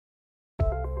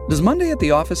Does Monday at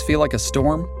the office feel like a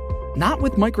storm? Not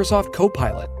with Microsoft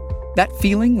Copilot. That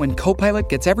feeling when Copilot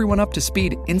gets everyone up to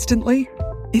speed instantly?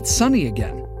 It's sunny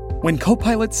again. When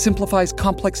Copilot simplifies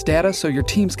complex data so your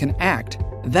teams can act,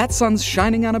 that sun's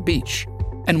shining on a beach.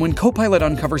 And when Copilot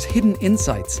uncovers hidden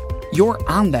insights, you're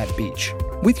on that beach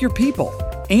with your people,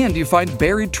 and you find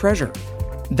buried treasure.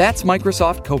 That's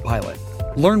Microsoft Copilot.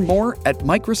 Learn more at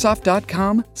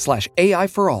Microsoft.com/AI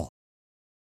for all.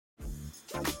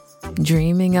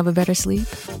 Dreaming of a better sleep?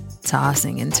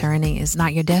 Tossing and turning is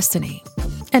not your destiny.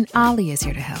 And Ollie is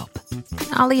here to help.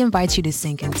 Ollie invites you to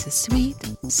sink into sweet,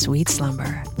 sweet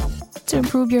slumber to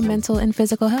improve your mental and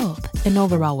physical health and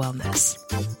overall wellness.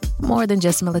 More than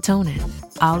just melatonin,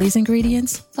 Ollie's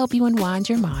ingredients help you unwind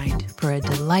your mind for a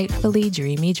delightfully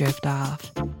dreamy drift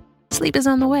off. Sleep is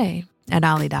on the way at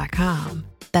Ollie.com.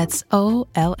 That's OLLY.com.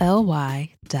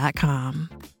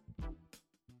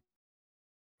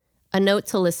 A note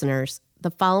to listeners, the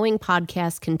following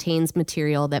podcast contains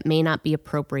material that may not be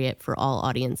appropriate for all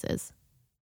audiences.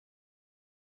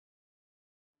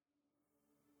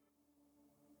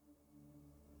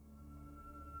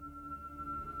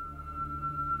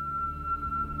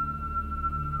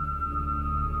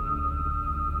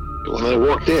 When I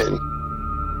walked in,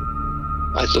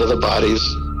 I saw the bodies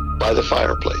by the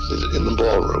fireplace in the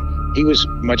ballroom. He was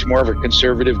much more of a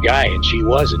conservative guy, and she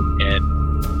wasn't. And,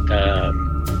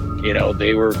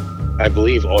 they were, I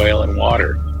believe, oil and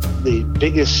water. The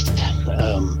biggest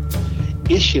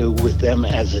issue with them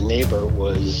as a neighbor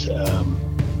was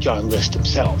John List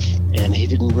himself. And he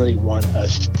didn't really want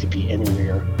us to be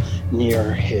anywhere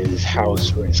near his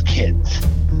house or his kids.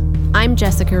 I'm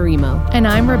Jessica Remo. And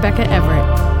I'm Rebecca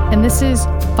Everett. And this is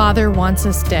Father Wants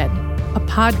Us Dead, a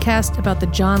podcast about the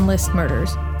John List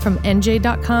murders from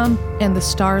NJ.com and the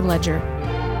Star Ledger.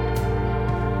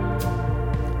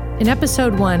 In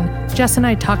episode 1, Jess and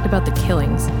I talked about the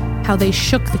killings, how they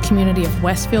shook the community of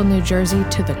Westfield, New Jersey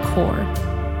to the core.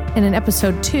 And in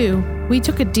episode 2, we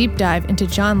took a deep dive into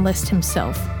John List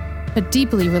himself, a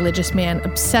deeply religious man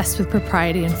obsessed with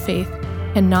propriety and faith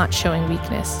and not showing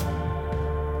weakness.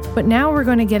 But now we're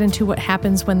going to get into what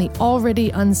happens when the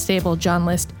already unstable John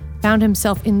List found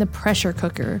himself in the pressure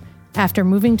cooker after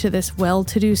moving to this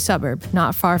well-to-do suburb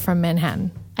not far from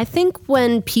Manhattan. I think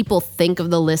when people think of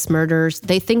the List murders,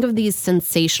 they think of these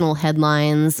sensational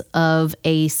headlines of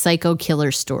a psycho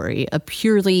killer story, a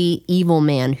purely evil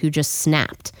man who just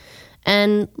snapped.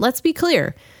 And let's be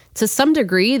clear, to some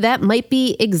degree, that might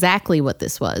be exactly what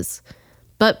this was.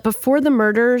 But before the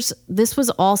murders, this was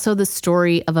also the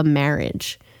story of a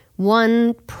marriage.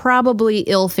 One probably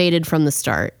ill-fated from the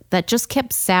start, that just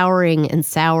kept souring and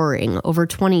souring over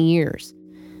 20 years.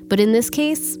 But in this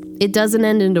case, it doesn't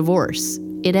end in divorce.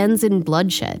 It ends in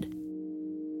bloodshed.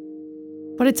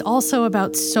 But it's also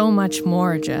about so much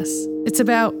more, Jess. It's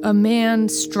about a man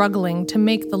struggling to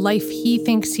make the life he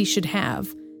thinks he should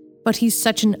have. But he's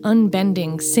such an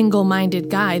unbending, single-minded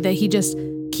guy that he just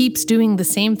keeps doing the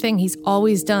same thing he's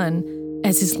always done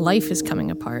as his life is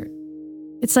coming apart.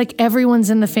 It's like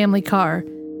everyone's in the family car,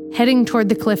 heading toward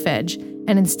the cliff edge,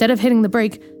 and instead of hitting the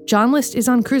brake, John List is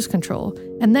on cruise control.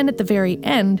 And then at the very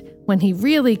end, when he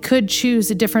really could choose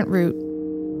a different route,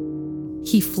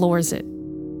 he floors it.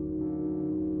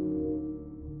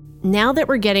 Now that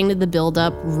we're getting to the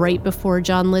buildup right before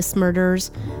John List's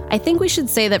murders, I think we should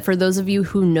say that for those of you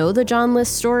who know the John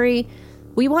List story,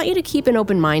 we want you to keep an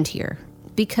open mind here.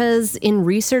 Because in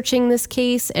researching this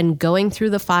case and going through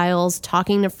the files,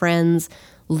 talking to friends,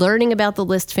 learning about the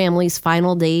List family's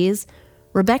final days,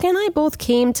 Rebecca and I both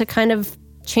came to kind of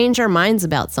change our minds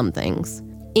about some things,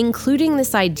 including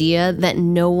this idea that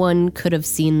no one could have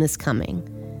seen this coming.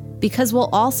 Because we'll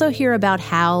also hear about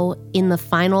how, in the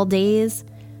final days,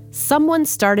 someone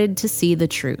started to see the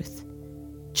truth.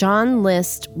 John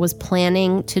List was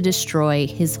planning to destroy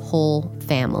his whole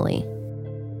family.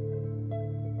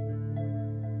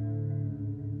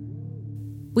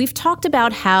 We've talked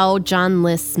about how John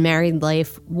List's married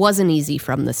life wasn't easy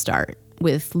from the start,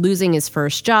 with losing his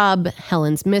first job,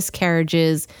 Helen's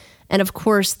miscarriages, and of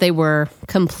course they were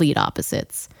complete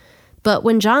opposites. But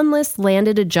when John List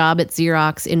landed a job at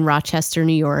Xerox in Rochester,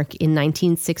 New York in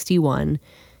 1961,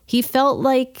 he felt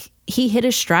like he hit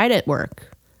his stride at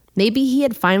work. Maybe he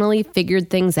had finally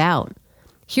figured things out.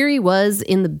 Here he was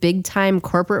in the big-time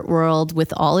corporate world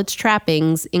with all its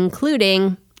trappings,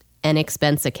 including an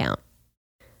expense account.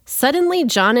 Suddenly,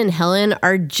 John and Helen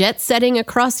are jet-setting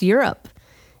across Europe.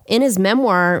 In his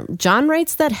memoir, John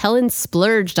writes that Helen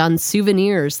splurged on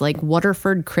souvenirs like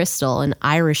Waterford crystal and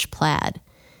Irish plaid.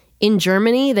 In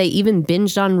Germany, they even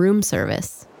binged on room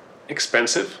service.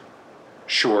 Expensive?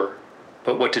 Sure.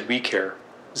 But what did we care?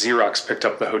 Xerox picked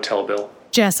up the hotel bill.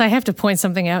 Jess, I have to point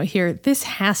something out here. This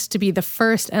has to be the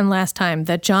first and last time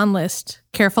that John List,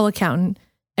 careful accountant,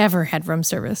 ever had room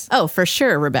service. Oh, for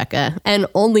sure, Rebecca. And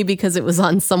only because it was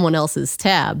on someone else's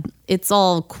tab. It's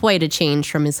all quite a change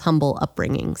from his humble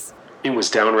upbringings. It was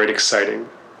downright exciting.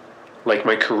 Like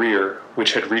my career,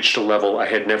 which had reached a level I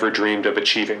had never dreamed of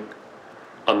achieving.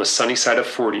 On the sunny side of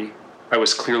 40, I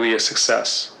was clearly a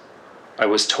success. I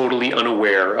was totally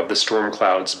unaware of the storm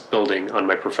clouds building on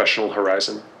my professional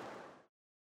horizon.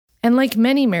 And like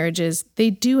many marriages, they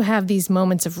do have these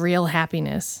moments of real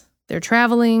happiness. They're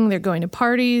traveling, they're going to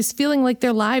parties, feeling like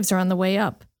their lives are on the way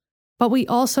up. But we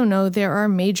also know there are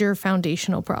major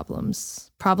foundational problems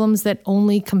that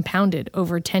only compounded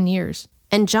over 10 years.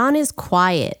 And John is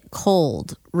quiet,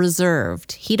 cold,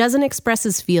 reserved. He doesn't express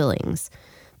his feelings.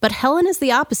 But Helen is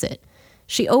the opposite.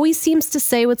 She always seems to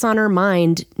say what's on her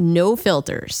mind, no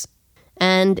filters.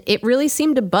 And it really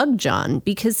seemed to bug John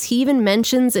because he even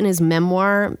mentions in his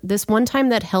memoir this one time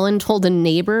that Helen told a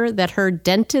neighbor that her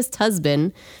dentist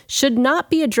husband should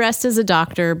not be addressed as a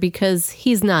doctor because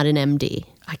he's not an MD.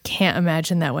 I can't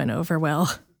imagine that went over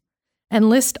well. And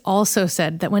List also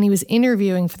said that when he was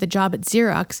interviewing for the job at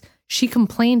Xerox, she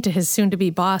complained to his soon-to-be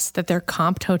boss that their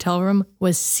comped hotel room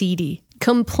was seedy.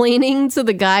 Complaining to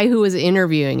the guy who was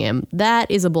interviewing him. That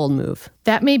is a bold move.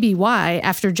 That may be why,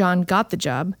 after John got the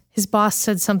job, his boss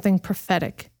said something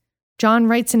prophetic. John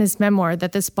writes in his memoir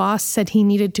that this boss said he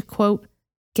needed to, quote,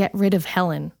 get rid of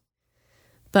Helen.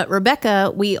 But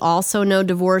Rebecca, we also know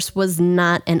divorce was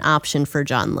not an option for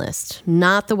John List,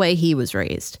 not the way he was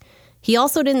raised. He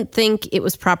also didn't think it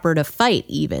was proper to fight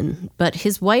even, but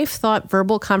his wife thought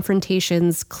verbal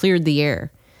confrontations cleared the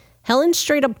air. Helen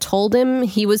straight up told him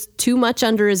he was too much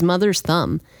under his mother's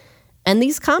thumb. And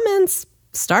these comments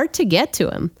start to get to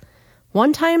him.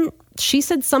 One time, she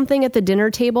said something at the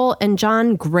dinner table, and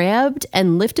John grabbed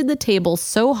and lifted the table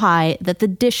so high that the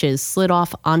dishes slid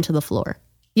off onto the floor.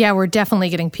 Yeah, we're definitely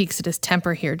getting peeks at his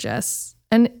temper here, Jess.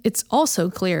 And it's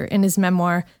also clear in his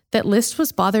memoir that List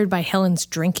was bothered by Helen's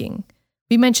drinking.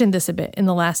 We mentioned this a bit in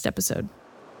the last episode.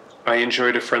 I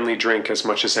enjoyed a friendly drink as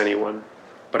much as anyone,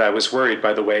 but I was worried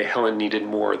by the way Helen needed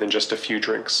more than just a few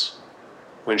drinks.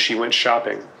 When she went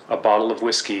shopping, a bottle of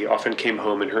whiskey often came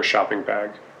home in her shopping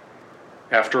bag.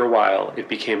 After a while, it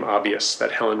became obvious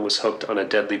that Helen was hooked on a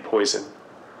deadly poison.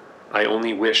 I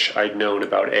only wish I'd known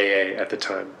about AA at the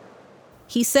time.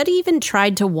 He said he even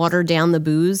tried to water down the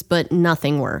booze, but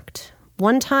nothing worked.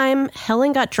 One time,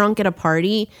 Helen got drunk at a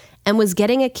party and was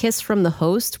getting a kiss from the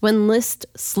host when List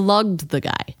slugged the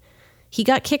guy. He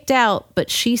got kicked out, but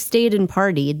she stayed and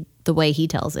partied, the way he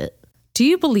tells it. Do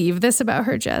you believe this about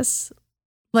her, Jess?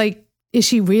 Like, is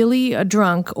she really a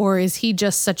drunk, or is he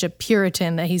just such a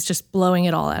Puritan that he's just blowing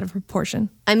it all out of proportion?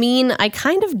 I mean, I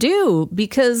kind of do,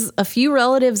 because a few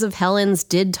relatives of Helen's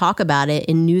did talk about it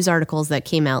in news articles that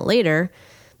came out later,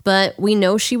 but we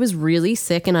know she was really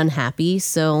sick and unhappy,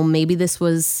 so maybe this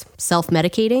was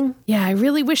self-medicating? Yeah, I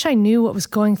really wish I knew what was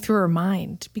going through her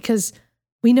mind, because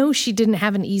we know she didn't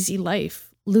have an easy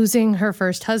life. Losing her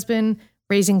first husband,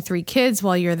 raising 3 kids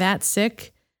while you're that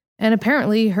sick. And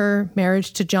apparently her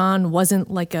marriage to John wasn't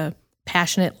like a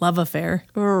passionate love affair.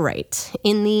 Right.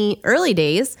 In the early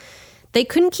days, they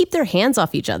couldn't keep their hands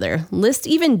off each other. List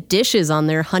even dishes on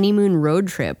their honeymoon road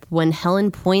trip when Helen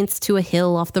points to a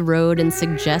hill off the road and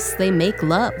suggests they make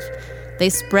love. They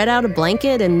spread out a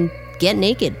blanket and get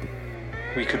naked.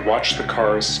 We could watch the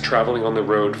cars traveling on the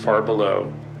road far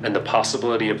below, and the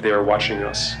possibility of their watching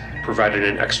us provided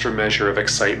an extra measure of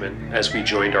excitement as we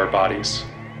joined our bodies.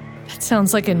 That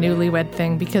sounds like a newlywed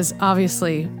thing, because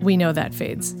obviously we know that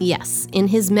fades. Yes. In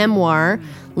his memoir,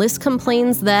 List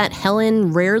complains that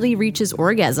Helen rarely reaches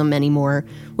orgasm anymore,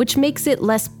 which makes it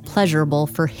less pleasurable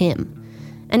for him.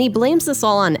 And he blames this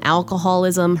all on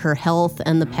alcoholism, her health,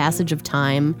 and the passage of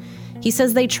time. He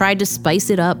says they tried to spice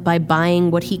it up by buying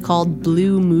what he called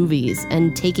blue movies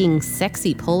and taking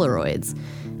sexy Polaroids.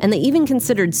 And they even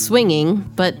considered swinging,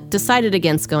 but decided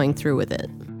against going through with it.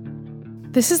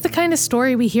 This is the kind of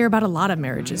story we hear about a lot of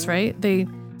marriages, right? They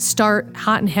start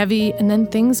hot and heavy, and then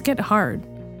things get hard.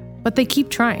 But they keep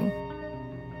trying.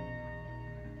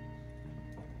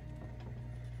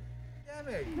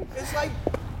 It's like,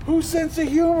 whose sense of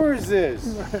humor is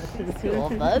this? Cool,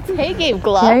 buds. Hey, Gabe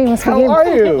Gluck. Hey, how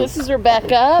are you? This is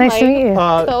Rebecca, nice to meet you.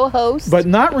 Co-host. But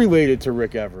not related to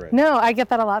Rick Everett. No, I get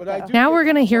that a lot, though. Now we're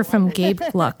going to hear from Gabe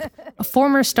Gluck, a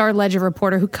former Star-Ledger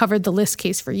reporter who covered the List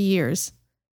case for years.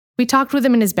 We talked with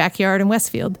him in his backyard in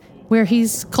Westfield, where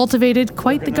he's cultivated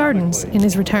quite the gardens in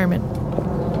his retirement.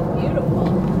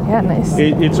 Beautiful. Yeah, nice.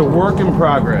 It's a work in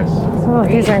progress. Oh,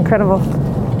 these are incredible.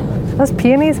 Those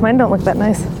peonies, mine don't look that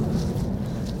nice.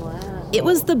 Wow. It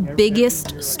was the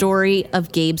biggest story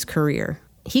of Gabe's career.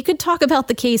 He could talk about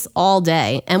the case all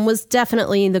day and was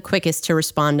definitely the quickest to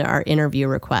respond to our interview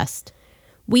request.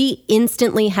 We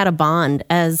instantly had a bond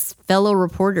as fellow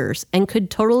reporters and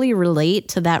could totally relate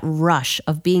to that rush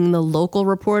of being the local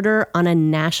reporter on a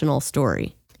national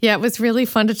story. Yeah, it was really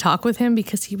fun to talk with him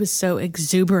because he was so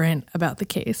exuberant about the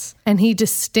case. And he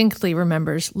distinctly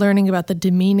remembers learning about the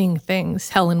demeaning things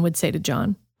Helen would say to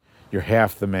John. You're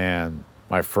half the man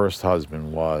my first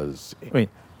husband was. I mean,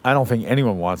 I don't think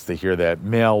anyone wants to hear that,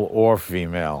 male or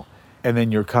female. And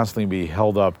then you're constantly being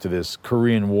held up to this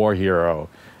Korean War hero,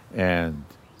 and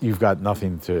you've got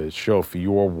nothing to show for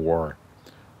your war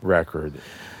record.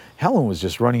 Helen was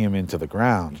just running him into the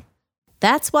ground.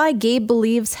 That's why Gabe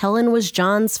believes Helen was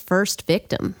John's first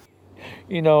victim.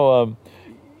 In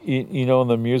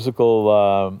the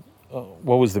musical,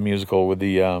 what was the musical with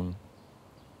the,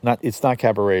 it's not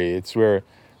Cabaret, it's where,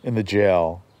 in the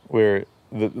jail, where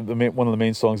the one of the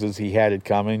main songs is He Had It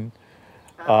Coming.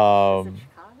 Is it Chicago?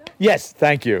 Yes,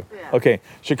 thank you. Yeah. Okay,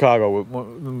 Chicago,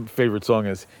 my favorite song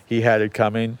is He Had It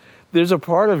Coming. There's a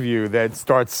part of you that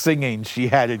starts singing She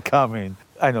Had It Coming.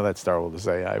 I know that's terrible to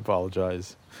say, I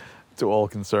apologize to all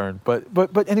concerned. But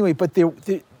anyway,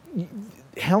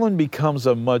 Helen becomes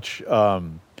a much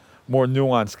more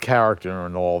nuanced character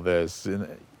in all this.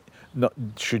 And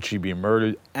should she be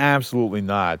murdered? Absolutely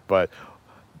not. But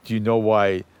do you know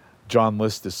why John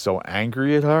List is so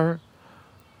angry at her?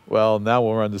 Well, now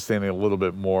we're understanding a little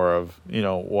bit more of,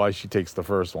 why she takes the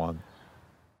first one.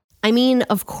 I mean,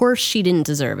 of course she didn't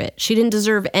deserve it. She didn't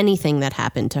deserve anything that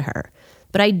happened to her.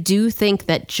 But I do think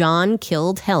that John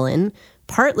killed Helen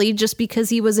partly just because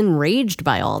he was enraged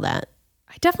by all that.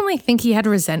 I definitely think he had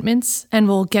resentments, and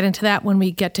we'll get into that when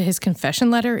we get to his confession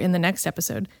letter in the next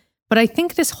episode. But I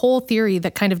think this whole theory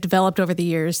that kind of developed over the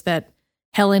years that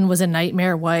Helen was a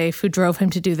nightmare wife who drove him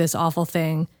to do this awful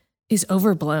thing is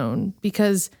overblown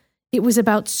because it was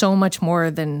about so much more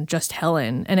than just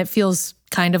Helen, and it feels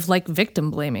kind of like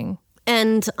victim blaming.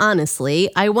 And honestly,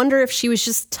 I wonder if she was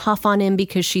just tough on him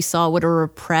because she saw what a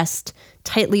repressed,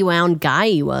 tightly wound guy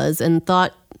he was and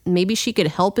thought maybe she could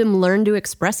help him learn to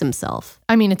express himself.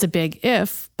 I mean, it's a big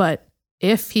if, but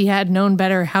if he had known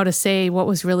better how to say what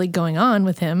was really going on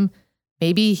with him,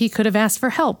 maybe he could have asked for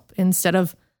help instead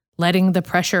of letting the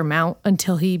pressure mount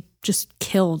until he just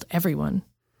killed everyone.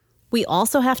 We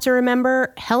also have to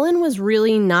remember Helen was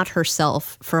really not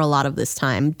herself for a lot of this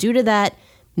time due to that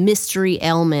mystery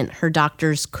ailment her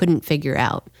doctors couldn't figure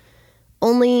out.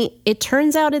 Only it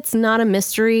turns out it's not a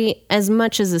mystery as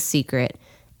much as a secret,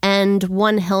 and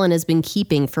one Helen has been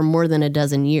keeping for more than a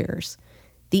dozen years.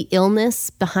 The illness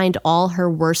behind all her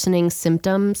worsening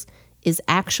symptoms is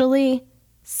actually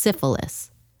syphilis.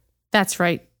 That's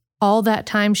right. All that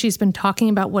time she's been talking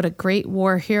about what a great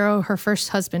war hero her first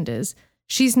husband is.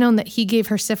 She's known that he gave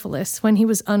her syphilis when he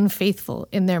was unfaithful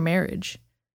in their marriage.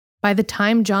 By the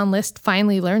time John List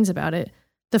finally learns about it,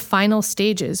 the final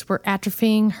stages were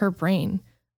atrophying her brain,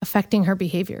 affecting her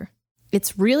behavior.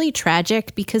 It's really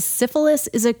tragic because syphilis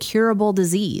is a curable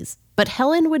disease, but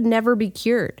Helen would never be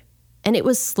cured, and it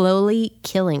was slowly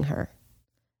killing her.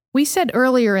 We said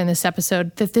earlier in this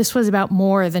episode that this was about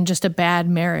more than just a bad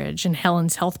marriage and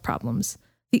Helen's health problems.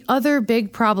 The other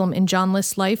big problem in John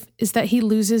List's life is that he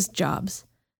loses jobs.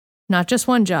 Not just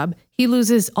one job, he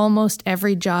loses almost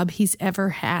every job he's ever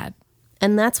had.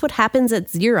 And that's what happens at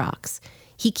Xerox.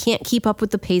 He can't keep up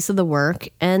with the pace of the work,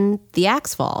 and the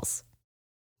axe falls.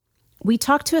 We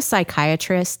talked to a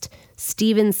psychiatrist,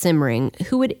 Stephen Simmering,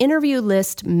 who would interview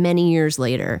List many years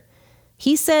later.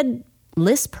 He said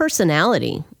List's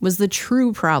personality was the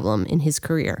true problem in his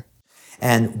career.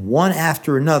 And one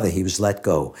after another, he was let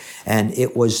go. And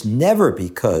it was never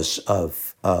because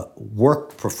of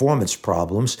work performance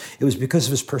problems. It was because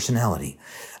of his personality.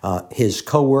 His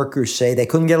coworkers say they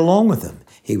couldn't get along with him.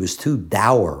 He was too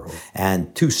dour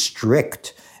and too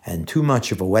strict and too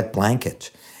much of a wet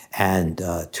blanket and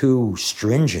too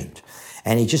stringent.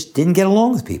 And he just didn't get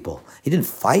along with people. He didn't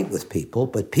fight with people,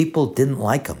 but people didn't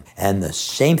like him. And the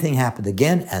same thing happened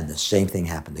again, and the same thing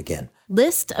happened again.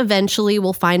 List eventually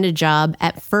will find a job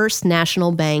at First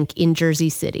National Bank in Jersey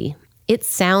City. It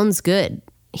sounds good.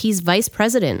 He's vice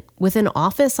president with an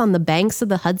office on the banks of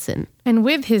the Hudson. And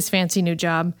with his fancy new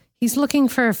job, he's looking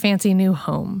for a fancy new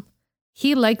home.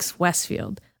 He likes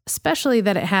Westfield, especially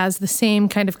that it has the same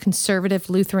kind of conservative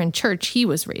Lutheran church he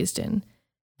was raised in,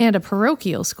 and a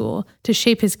parochial school to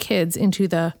shape his kids into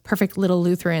the perfect little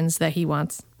Lutherans that he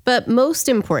wants. But most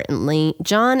importantly,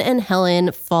 John and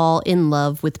Helen fall in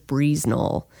love with Breeze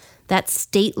Knoll, that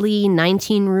stately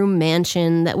 19-room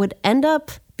mansion that would end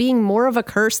up being more of a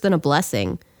curse than a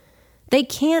blessing. They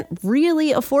can't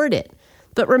really afford it,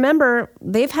 But remember,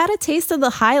 they've had a taste of the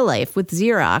high life with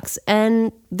Xerox,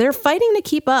 and they're fighting to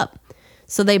keep up.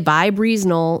 So they buy Breeze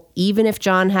Knoll, even if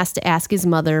John has to ask his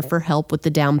mother for help with the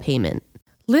down payment.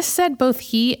 List said both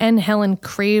he and Helen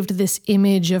craved this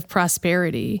image of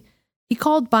prosperity. He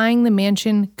called buying the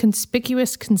mansion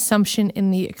conspicuous consumption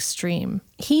in the extreme.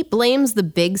 He blames the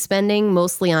big spending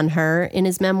mostly on her in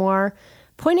his memoir,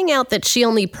 pointing out that she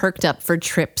only perked up for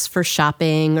trips for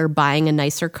shopping or buying a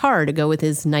nicer car to go with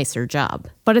his nicer job.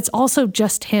 But it's also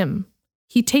just him.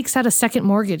 He takes out a second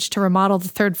mortgage to remodel the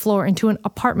third floor into an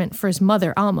apartment for his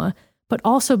mother, Alma, but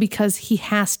also because he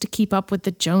has to keep up with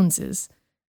the Joneses.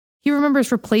 He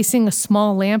remembers replacing a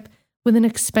small lamp with an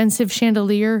expensive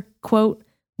chandelier, quote,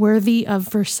 worthy of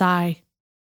Versailles.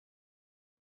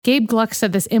 Gabe Gluck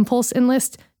said this impulse in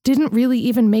List didn't really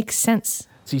even make sense.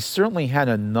 He certainly had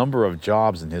a number of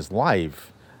jobs in his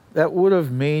life that would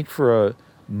have made for a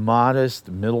modest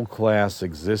middle-class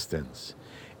existence.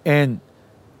 And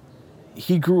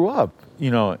he grew up,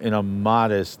 in a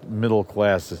modest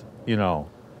middle-class,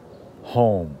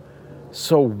 home.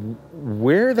 So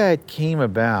where that came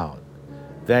about,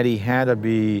 that he had to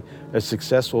be a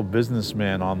successful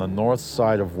businessman on the north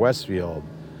side of Westfield,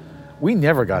 we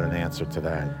never got an answer to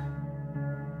that.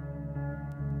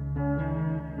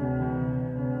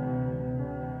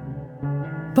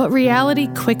 But reality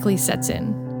quickly sets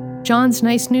in. John's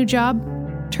nice new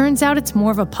job turns out it's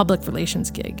more of a public relations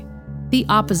gig, the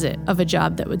opposite of a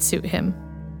job that would suit him.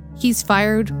 He's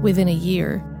fired within a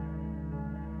year.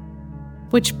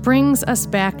 Which brings us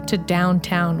back to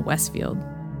downtown Westfield,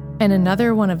 and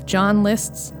another one of John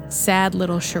List's sad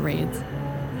little charades.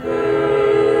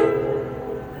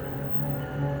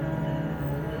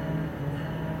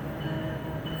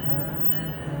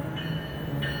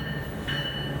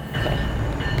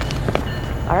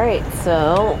 All right,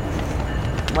 so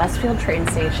Westfield train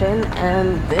station,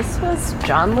 and this was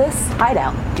John List's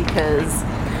hideout because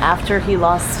after he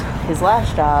lost his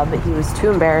last job, he was too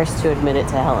embarrassed to admit it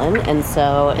to Helen, and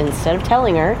so instead of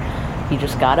telling her, he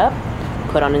just got up,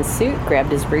 put on his suit,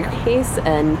 grabbed his briefcase,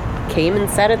 and came and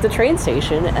sat at the train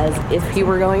station as if he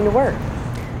were going to work.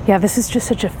 Yeah, this is just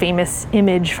such a famous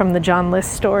image from the John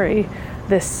List story.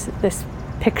 This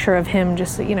picture of him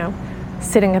just,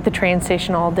 sitting at the train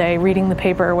station all day, reading the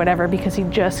paper or whatever, because he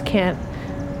just can't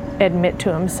admit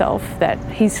to himself that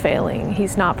he's failing,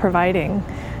 he's not providing.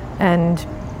 And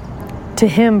to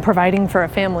him, providing for a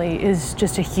family is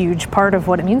just a huge part of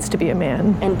what it means to be a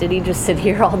man. And did he just sit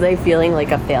here all day feeling like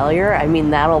a failure? I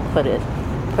mean, that'll put it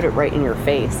right in your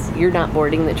face. You're not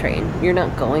boarding the train. You're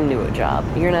not going to a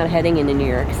job. You're not heading into New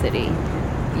York City.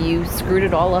 You screwed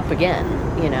it all up again,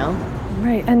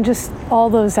 Right, and just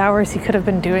all those hours he could have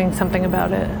been doing something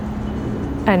about it.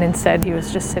 And instead he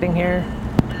was just sitting here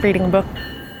reading a book.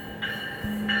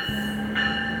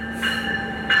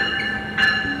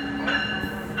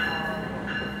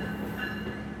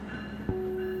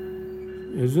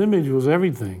 His image was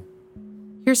everything.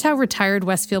 Here's how retired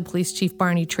Westfield Police Chief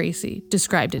Barney Tracy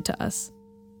described it to us.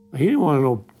 He didn't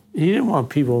want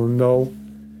people to know.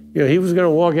 He was going to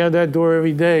walk out that door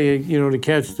every day, to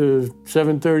catch the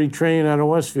 7:30 train out of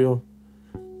Westfield.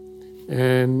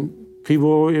 And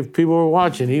if people were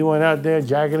watching, he went out there,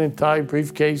 jacket and tie,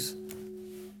 briefcase,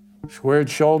 squared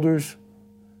shoulders.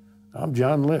 I'm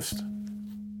John List.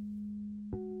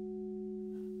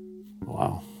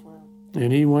 Wow.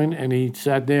 And he went and he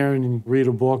sat there and he'd read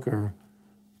a book or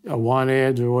a want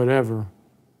ads or whatever.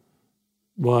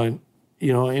 But,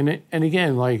 and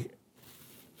again, like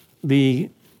the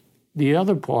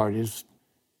other part is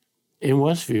in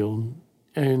Westfield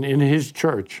and in his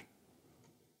church,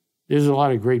 there's a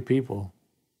lot of great people,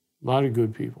 a lot of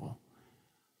good people.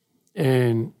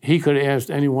 And he could have asked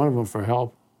any one of them for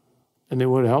help and they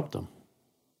would have helped him.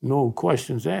 No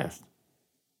questions asked.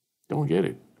 Don't get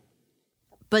it.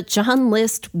 But John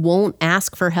List won't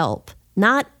ask for help.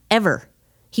 Not ever.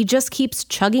 He just keeps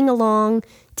chugging along,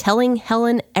 telling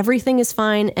Helen everything is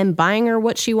fine and buying her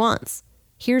what she wants.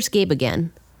 Here's Gabe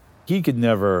again. He could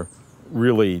never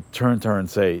really turn to her and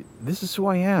say, this is who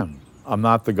I am. I'm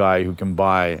not the guy who can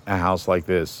buy a house like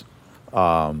this.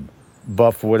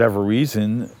 But for whatever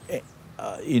reason,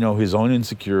 his own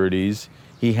insecurities,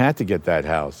 he had to get that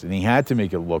house and he had to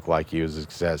make it look like he was a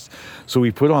success. So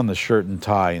he put on the shirt and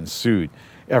tie and suit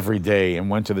every day and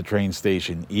went to the train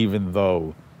station even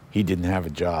though he didn't have a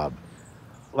job.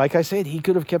 Like I said, he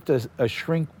could have kept a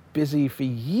shrink busy for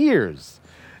years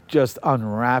just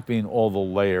unwrapping all the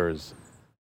layers.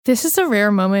 This is a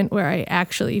rare moment where I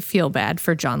actually feel bad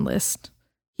for John List.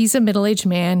 He's a middle-aged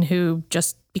man who,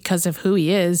 just because of who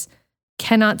he is,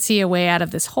 cannot see a way out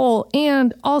of this hole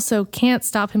and also can't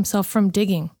stop himself from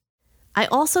digging. I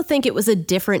also think it was a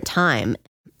different time,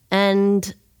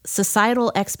 and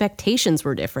societal expectations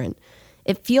were different.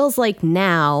 It feels like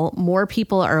now more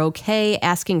people are okay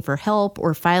asking for help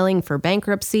or filing for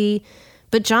bankruptcy,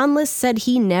 but John List said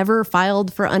he never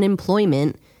filed for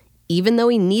unemployment, even though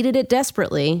he needed it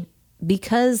desperately,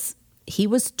 because he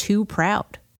was too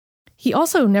proud. He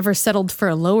also never settled for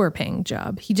a lower-paying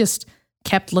job. He just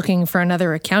kept looking for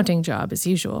another accounting job as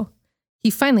usual. He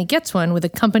finally gets one with a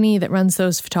company that runs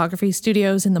those photography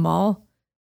studios in the mall.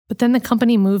 But then the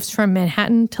company moves from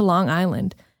Manhattan to Long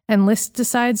Island, and List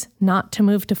decides not to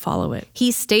move to follow it.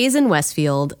 He stays in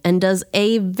Westfield and does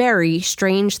a very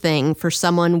strange thing for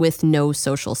someone with no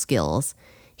social skills.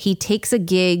 He takes a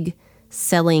gig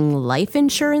selling life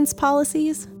insurance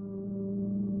policies.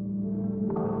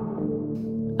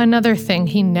 Another thing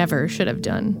he never should have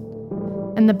done.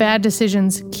 And the bad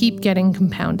decisions keep getting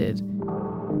compounded.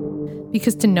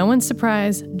 Because to no one's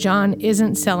surprise, John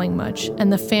isn't selling much,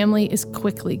 and the family is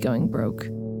quickly going broke.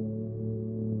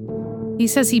 He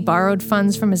says he borrowed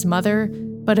funds from his mother,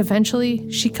 but eventually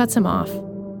she cuts him off.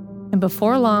 And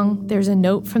before long, there's a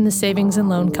note from the Savings and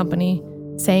Loan Company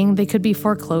saying they could be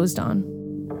foreclosed on.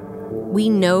 We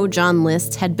know John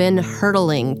List had been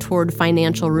hurtling toward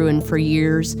financial ruin for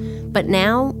years, but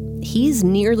now he's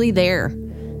nearly there.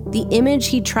 The image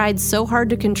he tried so hard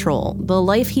to control, the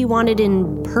life he wanted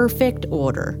in perfect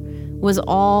order, was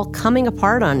all coming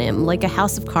apart on him like a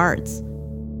house of cards.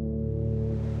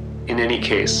 In any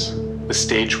case, the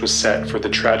stage was set for the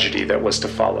tragedy that was to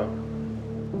follow.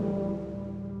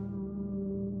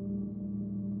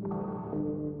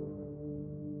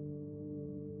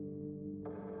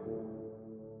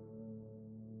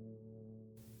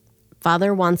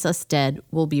 Father Wants Us Dead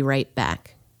will be right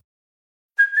back.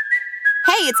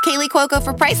 Hey, it's Kaylee Cuoco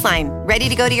for Priceline. Ready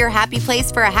to go to your happy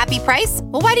place for a happy price?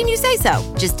 Well, why didn't you say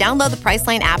so? Just download the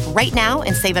Priceline app right now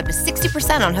and save up to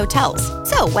 60% on hotels.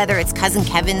 So whether it's Cousin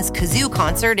Kevin's Kazoo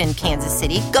Concert in Kansas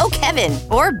City, go Kevin,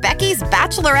 or Becky's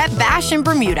Bachelorette Bash in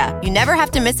Bermuda, you never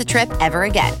have to miss a trip ever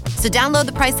again. So download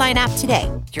the Priceline app today.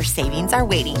 Your savings are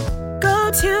waiting. Go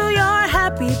to your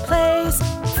happy place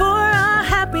for a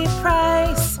happy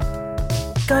price.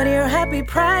 Go to your happy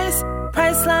price,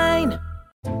 Priceline.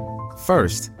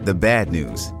 First, the bad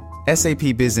news.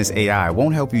 SAP Business AI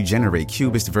won't help you generate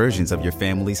cubist versions of your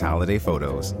family's holiday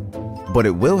photos. But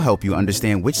it will help you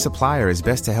understand which supplier is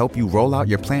best to help you roll out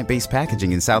your plant-based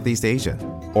packaging in Southeast Asia,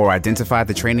 or identify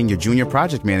the training your junior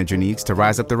project manager needs to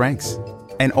rise up the ranks,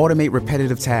 and automate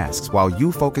repetitive tasks while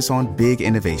you focus on big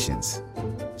innovations,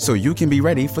 so you can be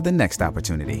ready for the next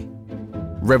opportunity.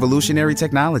 Revolutionary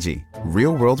technology,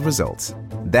 real-world results.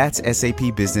 That's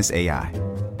SAP Business AI.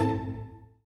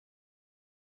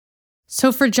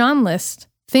 So for John List,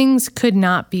 things could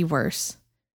not be worse.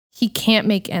 He can't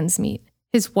make ends meet.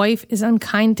 His wife is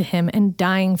unkind to him and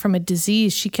dying from a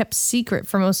disease she kept secret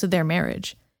for most of their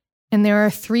marriage. And there are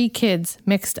 3 kids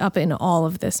mixed up in all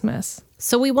of this mess.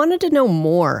 So we wanted to know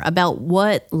more about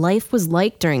what life was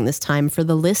like during this time for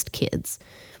the List kids.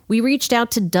 We reached out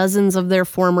to dozens of their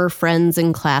former friends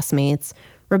and classmates.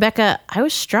 Rebecca, I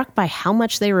was struck by how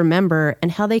much they remember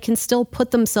and how they can still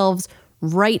put themselves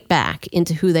right back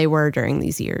into who they were during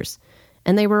these years.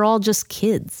 And they were all just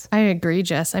kids. I agree,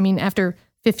 Jess. I mean, after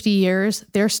 50 years,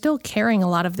 they're still carrying a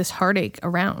lot of this heartache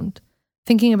around.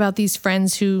 Thinking about these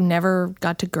friends who never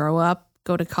got to grow up,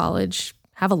 go to college,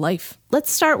 have a life.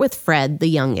 Let's start with Fred, the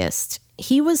youngest.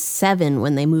 He was 7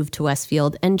 when they moved to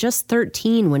Westfield and just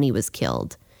 13 when he was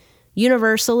killed.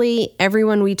 Universally,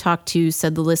 everyone we talked to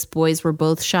said the List boys were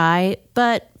both shy,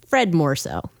 but Fred more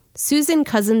so. Susan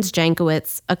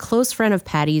Cousins-Jankowicz, a close friend of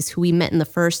Patty's who we met in the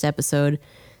first episode,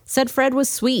 said Fred was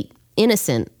sweet,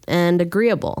 innocent, and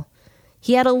agreeable.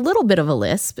 He had a little bit of a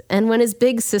lisp, and when his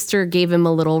big sister gave him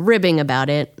a little ribbing about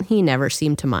it, he never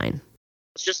seemed to mind.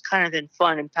 It's just kind of in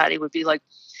fun, and Patty would be like,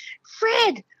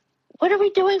 Fred, what are we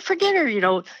doing for dinner? You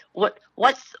know,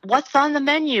 what's on the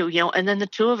menu? You know, and then the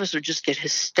two of us would just get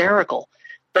hysterical.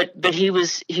 But he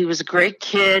was a great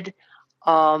kid,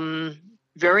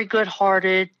 very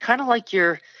good-hearted, kind of like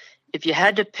if you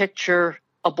had to picture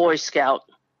a Boy Scout,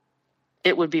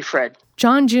 it would be Fred.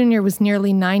 John Jr. was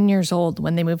nearly 9 years old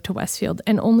when they moved to Westfield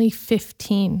and only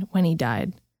 15 when he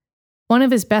died. One of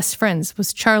his best friends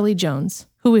was Charlie Jones,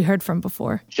 who we heard from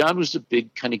before. John was a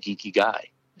big kind of geeky guy,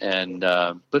 and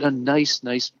but a nice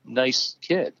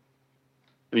kid.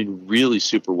 I mean, really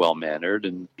super well-mannered,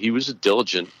 and he was a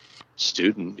diligent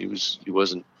student. He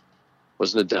wasn't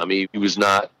a dummy. He was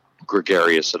not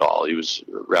gregarious at all. He was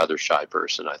a rather shy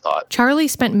person, I thought. Charlie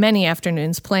spent many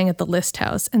afternoons playing at the List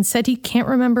house and said he can't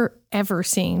remember ever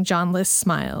seeing John List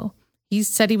smile. He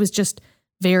said he was just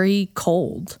very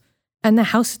cold. And the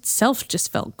house itself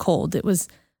just felt cold. It was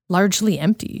largely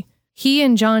empty. He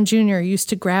and John Jr. used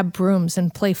to grab brooms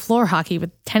and play floor hockey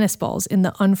with tennis balls in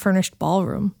the unfurnished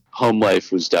ballroom. Home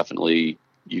life was definitely,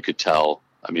 you could tell,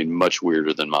 much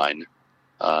weirder than mine.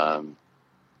 I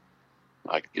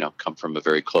come from a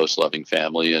very close, loving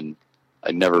family, and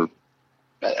I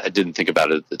didn't think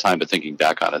about it at the time, but thinking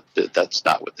back on it, that's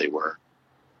not what they were.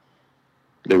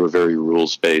 They were very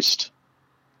rules-based,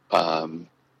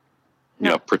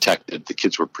 protected. The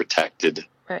kids were protected.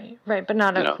 Right, but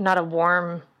not a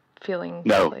warm feeling.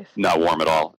 No, place. Not warm at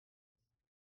all.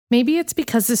 Maybe it's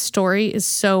because this story is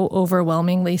so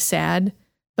overwhelmingly sad,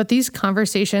 but these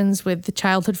conversations with the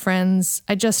childhood friends,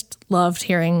 I just loved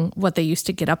hearing what they used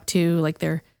to get up to, like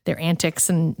their antics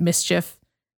and mischief.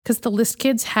 Because the List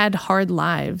kids had hard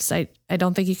lives. I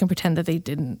don't think you can pretend that they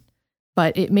didn't.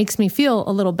 But it makes me feel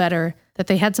a little better that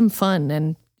they had some fun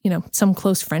and, some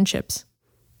close friendships.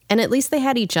 And at least they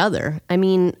had each other.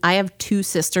 I have 2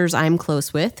 sisters I'm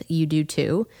close with. You do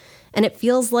too. And it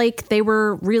feels like they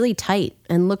were really tight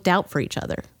and looked out for each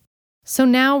other. So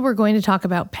now we're going to talk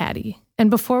about Patty. And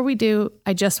before we do,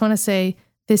 I just want to say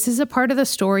this is a part of the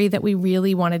story that we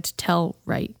really wanted to tell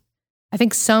right. I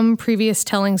think some previous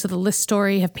tellings of the List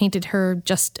story have painted her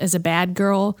just as a bad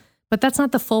girl, but that's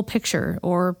not the full picture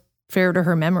or fair to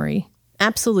her memory.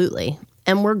 Absolutely.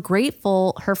 And we're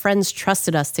grateful her friends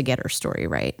trusted us to get her story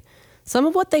right. Some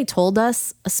of what they told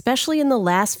us, especially in the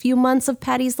last few months of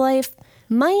Patty's life,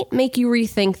 might make you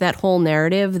rethink that whole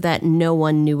narrative that no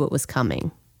one knew what was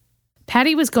coming.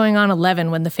 Patty was going on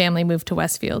 11 when the family moved to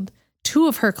Westfield. 2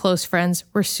 of her close friends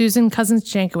were Susan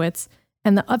Cousins-Jankowitz,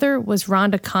 and the other was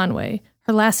Rhonda Conway.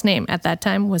 Her last name at that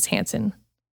time was Hanson.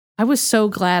 I was so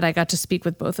glad I got to speak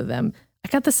with both of them. I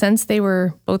got the sense they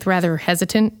were both rather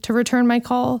hesitant to return my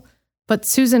call, but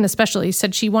Susan especially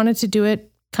said she wanted to do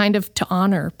it kind of to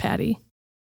honor Patty.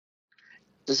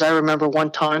 As I remember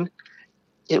one time,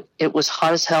 it was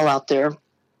hot as hell out there.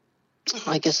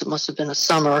 I guess it must have been a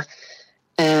summer,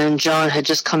 and John had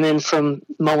just come in from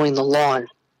mowing the lawn,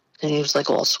 and he was like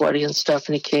all sweaty and stuff,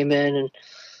 and he came in and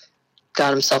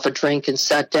got himself a drink and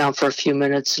sat down for a few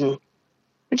minutes, and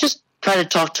I just tried to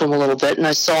talk to him a little bit, and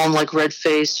I saw him like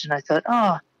red-faced, and I thought,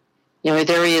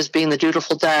 there he is being the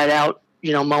dutiful dad out,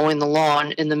 mowing the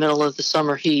lawn in the middle of the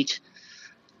summer heat.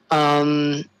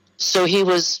 So he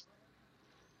was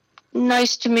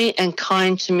nice to me and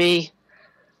kind to me,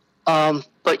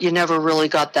 but you never really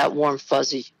got that warm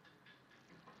fuzzy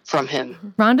from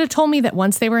him. Rhonda told me that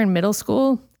once they were in middle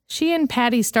school, she and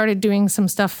Patty started doing some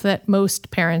stuff that most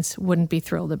parents wouldn't be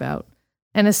thrilled about,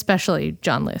 and especially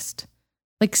John List,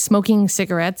 like smoking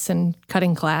cigarettes and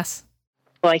cutting class.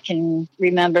 I can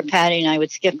remember Patty and I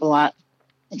would skip a lot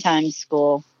of time to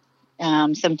school.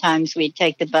 Sometimes we'd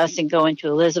take the bus and go into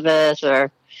Elizabeth,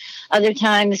 or other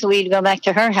times we'd go back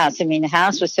to her house. The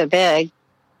house was so big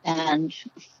and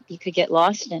you could get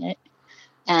lost in it.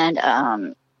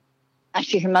 And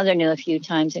actually, her mother knew a few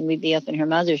times, and we'd be up in her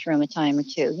mother's room a time or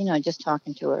two, just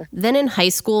talking to her. Then in high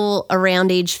school,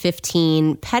 around age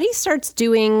 15, Patty starts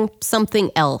doing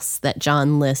something else that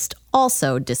John List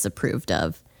also disapproved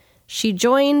of. She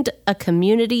joined a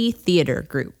community theater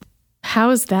group. How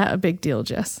is that a big deal,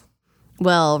 Jess?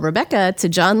 Well, Rebecca, to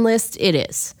John List, it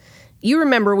is. You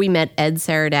remember we met Ed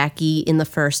Saradaki in the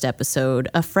first episode,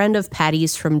 a friend of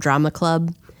Patty's from Drama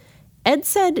Club. Ed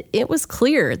said it was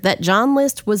clear that John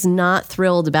List was not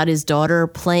thrilled about his daughter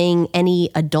playing any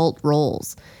adult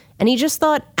roles, and he just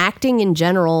thought acting in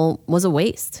general was a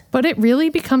waste. But it really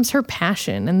becomes her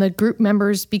passion, and the group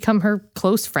members become her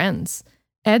close friends.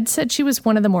 Ed said she was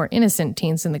one of the more innocent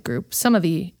teens in the group. Some of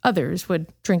the others would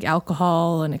drink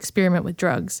alcohol and experiment with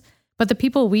drugs, but the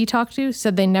people we talked to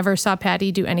said they never saw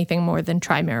Patty do anything more than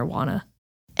try marijuana.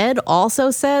 Ed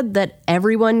also said that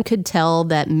everyone could tell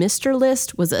that Mr.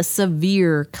 List was a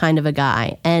severe kind of a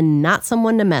guy and not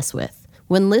someone to mess with.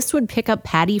 When List would pick up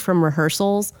Patty from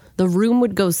rehearsals, the room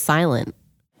would go silent.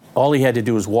 All he had to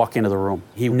do was walk into the room.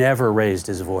 He never raised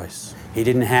his voice. He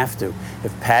didn't have to.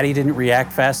 If Patty didn't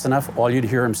react fast enough, all you'd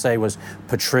hear him say was,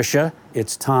 "Patricia,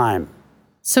 it's time."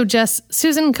 So, Jess,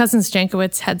 Susan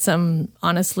Cousins-Jankowitz had some,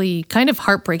 honestly, kind of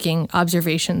heartbreaking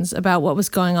observations about what was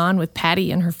going on with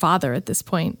Patty and her father at this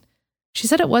point. She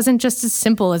said it wasn't just as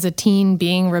simple as a teen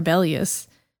being rebellious.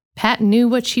 Pat knew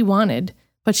what she wanted,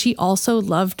 but she also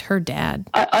loved her dad.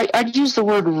 I'd use the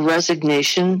word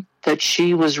resignation, that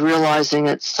she was realizing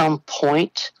at some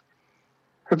point,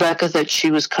 Rebecca, that she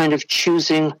was kind of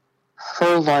choosing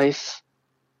her life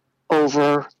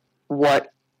over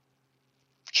what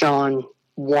John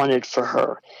wanted for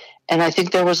her. And I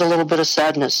think there was a little bit of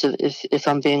sadness, if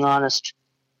I'm being honest,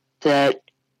 that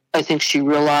I think she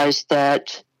realized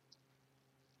that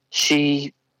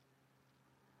she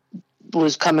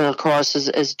was coming across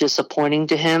as disappointing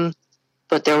to him.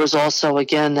 But there was also,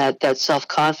 again, that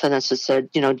self-confidence that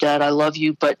said, Dad, I love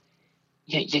you, but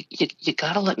you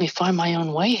got to let me find my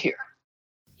own way here.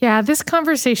 Yeah, this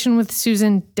conversation with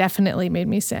Susan definitely made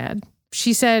me sad.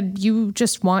 She said, you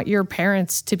just want your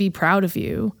parents to be proud of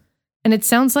you. And it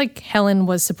sounds like Helen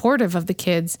was supportive of the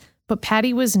kids, but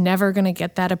Patty was never going to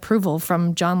get that approval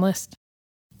from John List.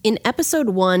 In episode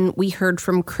 1, we heard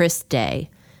from Chris Day.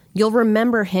 You'll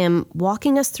remember him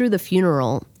walking us through the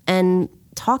funeral and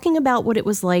talking about what it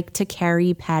was like to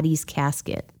carry Patty's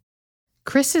casket.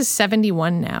 Chris is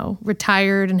 71 now,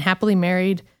 retired and happily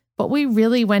married, but we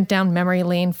really went down memory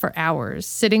lane for hours,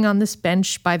 sitting on this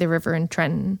bench by the river in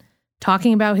Trenton,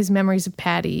 talking about his memories of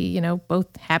Patty,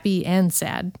 both happy and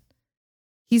sad.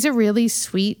 He's a really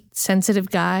sweet, sensitive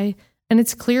guy, and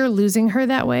it's clear losing her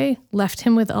that way left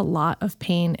him with a lot of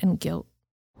pain and guilt.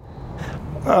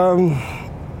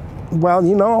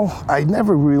 Well, I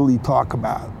never really talk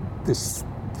about this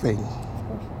thing.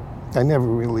 I never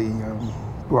really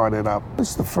brought it up.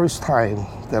 It's the first time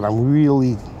that I'm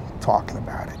really talking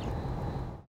about it.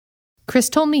 Chris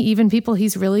told me even people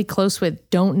he's really close with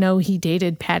don't know he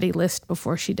dated Patty List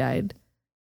before she died.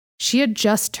 She had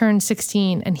just turned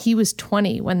 16 and he was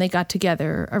 20 when they got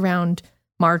together around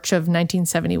March of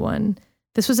 1971.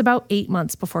 This was about 8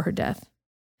 months before her death.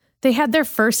 They had their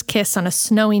first kiss on a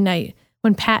snowy night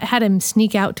when Pat had him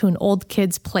sneak out to an old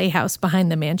kid's playhouse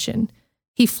behind the mansion.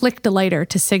 He flicked a lighter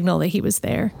to signal that he was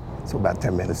there. So about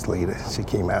 10 minutes later, she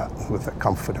came out with a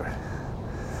comforter.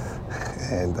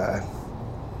 And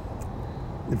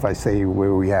if I say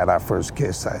where we had our first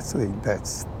kiss,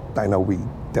 I know we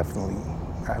definitely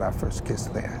had our first kiss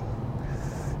there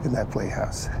in that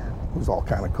playhouse. It was all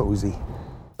kind of cozy.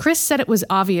 Chris said it was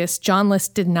obvious John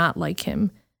List did not like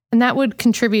him, and that would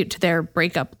contribute to their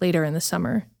breakup later in the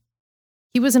summer.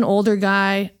 He was an older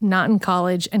guy, not in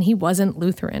college, and he wasn't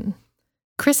Lutheran.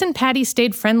 Chris and Patty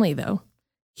stayed friendly, though.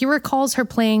 He recalls her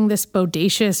playing this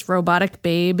bodacious, robotic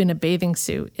babe in a bathing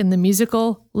suit in the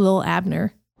musical Lil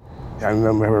Abner. I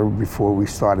remember her before we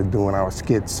started doing our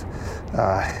skits.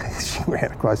 She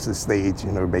ran across the stage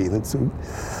in her bathing suit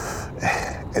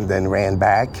and then ran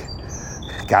back,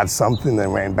 got something,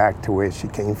 and ran back to where she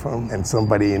came from. And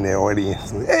somebody in the audience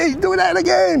said, "Hey, do that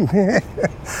again!"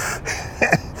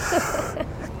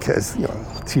 Because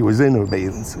she was in her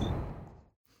bathing suit.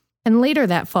 And later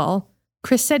that fall,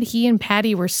 Chris said he and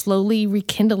Patty were slowly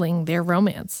rekindling their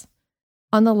romance.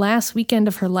 On the last weekend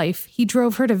of her life, he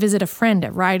drove her to visit a friend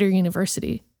at Rider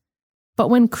University. But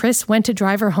when Chris went to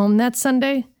drive her home that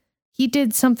Sunday, he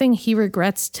did something he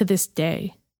regrets to this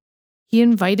day. He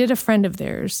invited a friend of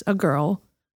theirs, a girl,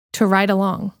 to ride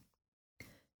along.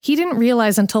 He didn't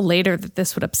realize until later that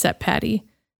this would upset Patty.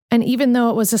 And even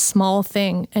though it was a small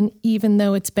thing, and even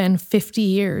though it's been 50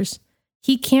 years,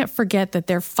 he can't forget that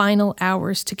their final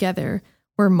hours together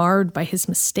were marred by his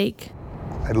mistake.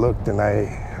 I looked and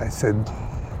I said,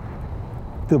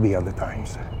 there'll be other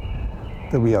times.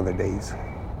 There'll be other days.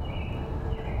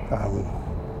 I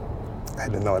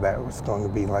didn't know that was going to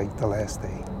be like the last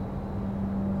day.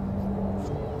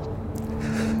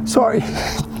 Sorry.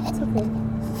 It's okay.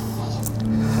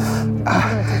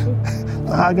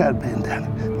 I got a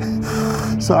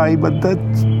bandana. Sorry, but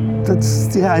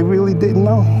that's I really didn't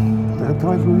know. I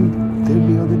thought there'd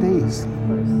be other days.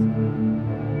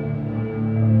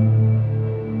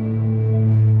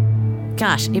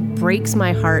 Gosh, it breaks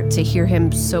my heart to hear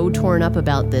him so torn up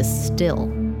about this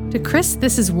still. To Chris,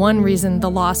 this is one reason the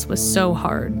loss was so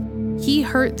hard. He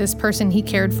hurt this person he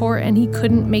cared for, and he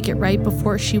couldn't make it right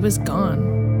before she was gone.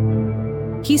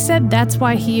 He said that's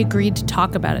why he agreed to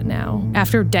talk about it now,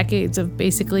 after decades of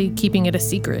basically keeping it a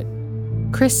secret.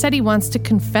 Chris said he wants to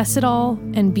confess it all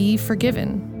and be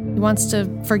forgiven. He wants to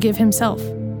forgive himself.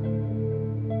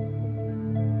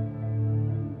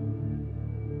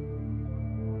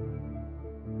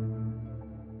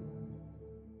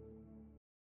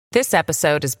 This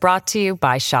episode is brought to you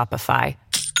by Shopify.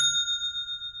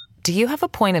 Do you have a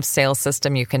point of sale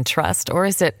system you can trust, or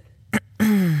is it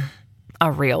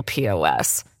a real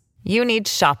POS? You need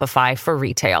Shopify for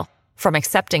retail. From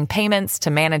accepting payments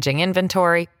to managing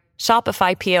inventory,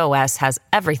 Shopify POS has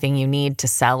everything you need to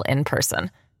sell in person.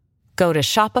 Go to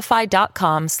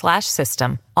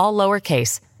shopify.com/system, all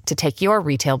lowercase, to take your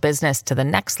retail business to the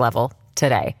next level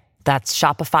today. That's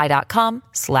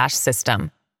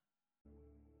shopify.com/system.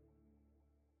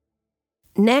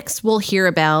 Next, we'll hear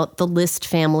about the List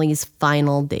family's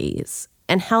final days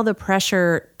and how the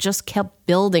pressure just kept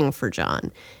building for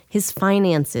John. His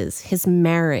finances, his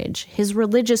marriage, his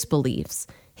religious beliefs,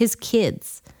 his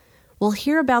kids. we'll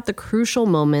hear about the crucial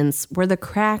moments where the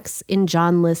cracks in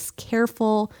John List's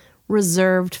careful,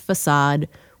 reserved facade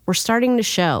were starting to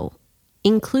show,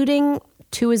 including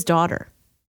to his daughter.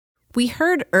 We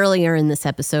heard earlier in this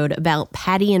episode about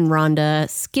Patty and Rhonda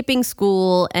skipping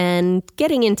school and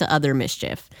getting into other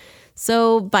mischief.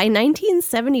 So by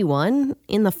 1971,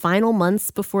 in the final months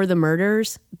before the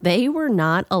murders, they were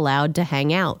not allowed to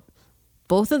hang out.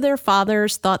 Both of their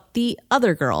fathers thought the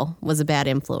other girl was a bad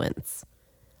influence.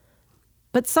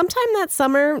 But sometime that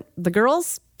summer, the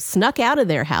girls snuck out of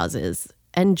their houses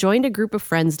and joined a group of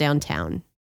friends downtown.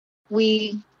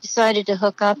 We decided to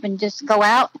hook up and just go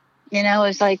out. You know, it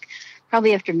was like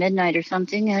probably after midnight or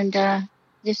something, and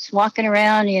just walking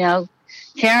around,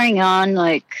 carrying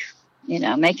on,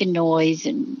 making noise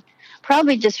and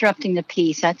probably disrupting the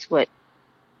peace. That's what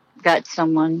got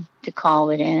someone to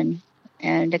call it in.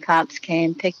 And the cops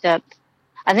came, picked up.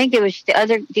 I think it was the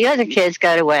other kids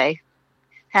got away.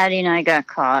 Patty and I got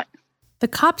caught. The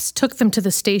cops took them to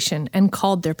the station and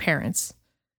called their parents.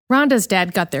 Rhonda's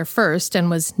dad got there first and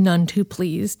was none too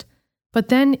pleased. But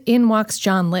then in walks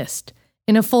John List,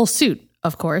 in a full suit,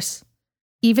 of course,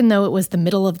 even though it was the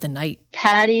middle of the night.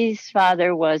 Patty's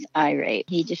father was irate.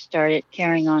 He just started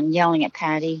carrying on yelling at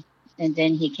Patty. And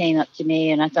then he came up to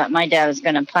me, and I thought my dad was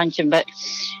going to punch him. But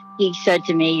he said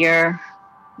to me, you're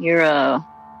a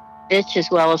bitch as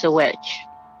well as a witch.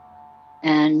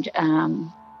 And,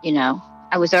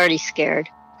 I was already scared.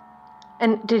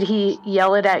 And did he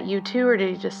yell it at you too, or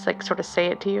did he just sort of say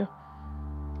it to you?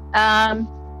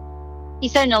 He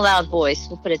said in a loud voice,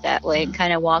 we'll put it that way, and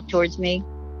kind of walked towards me,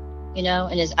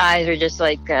 and his eyes are just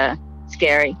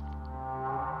scary.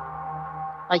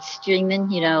 Like streaming,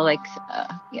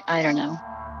 I don't know,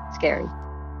 scary.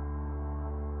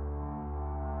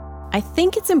 I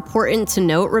think it's important to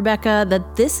note, Rebecca,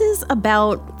 that this is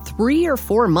about 3 or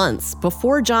 4 months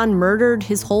before John murdered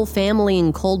his whole family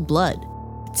in cold blood.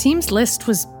 It seems List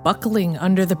was buckling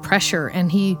under the pressure, and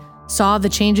he saw the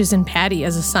changes in Patty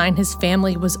as a sign his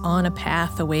family was on a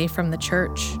path away from the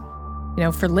church.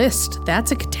 For List,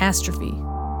 that's a catastrophe.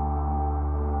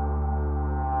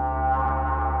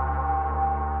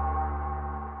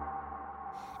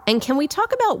 And can we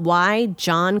talk about why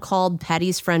John called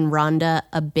Patty's friend Rhonda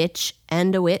a bitch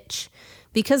and a witch?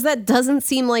 Because that doesn't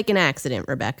seem like an accident,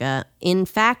 Rebecca. In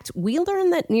fact, we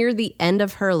learned that near the end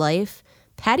of her life,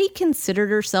 Patty considered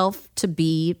herself to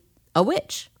be a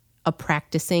witch, a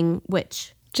practicing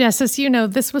witch. Jess, as you know,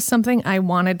 this was something I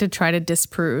wanted to try to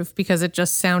disprove because it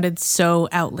just sounded so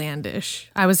outlandish.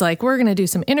 I was like, we're going to do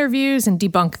some interviews and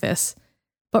debunk this.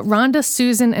 But Rhonda,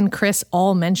 Susan, and Chris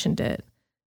all mentioned it.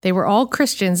 They were all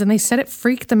Christians, and they said it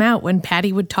freaked them out when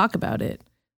Patty would talk about it.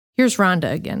 Here's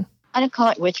Rhonda again. I don't call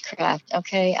it witchcraft,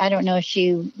 okay? I don't know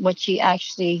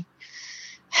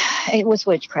it was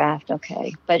witchcraft,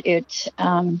 okay? But it,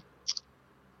 like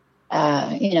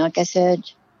I said,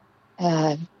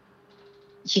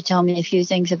 she told me a few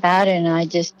things about it, and I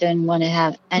just didn't want to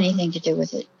have anything to do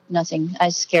with it. Nothing. I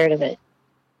was scared of it.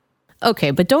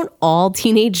 Okay, but don't all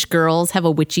teenage girls have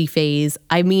a witchy phase?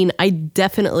 I mean, I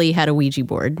definitely had a Ouija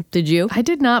board. Did you? I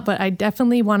did not, but I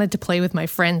definitely wanted to play with my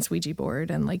friend's Ouija board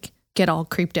and get all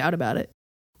creeped out about it.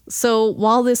 So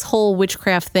while this whole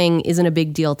witchcraft thing isn't a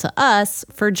big deal to us,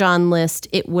 for John List,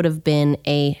 it would have been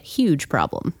a huge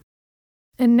problem.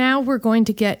 And now we're going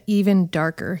to get even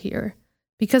darker here,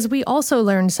 because we also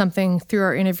learned something through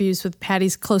our interviews with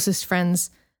Patty's closest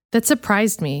friends that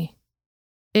surprised me.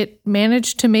 It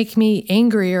managed to make me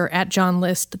angrier at John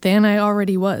List than I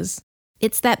already was.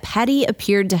 It's that Patty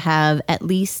appeared to have at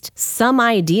least some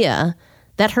idea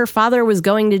that her father was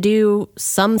going to do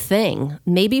something,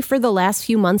 maybe for the last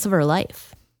few months of her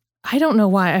life. I don't know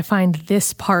why I find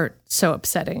this part so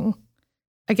upsetting.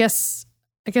 I guess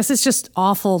it's just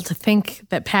awful to think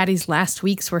that Patty's last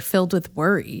weeks were filled with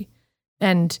worry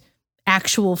and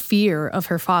actual fear of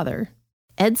her father.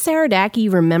 Ed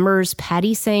Saradaki remembers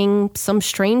Patty saying some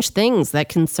strange things that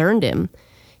concerned him.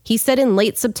 He said in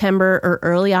late September or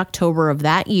early October of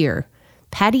that year,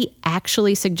 Patty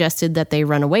actually suggested that they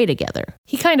run away together.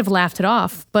 He kind of laughed it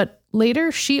off, but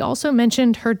later she also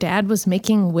mentioned her dad was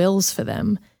making wills for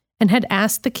them and had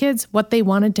asked the kids what they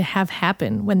wanted to have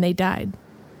happen when they died.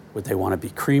 Would they want to be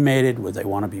cremated? Would they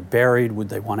want to be buried? Would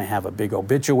they want to have a big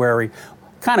obituary?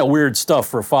 Kind of weird stuff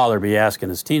for a father to be asking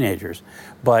his teenagers.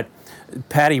 But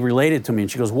Patty related to me,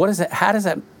 and she goes, "What is that? How does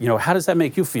that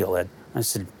make you feel, Ed?" I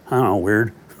said, "I don't know,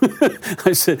 weird."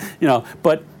 I said,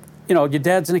 but your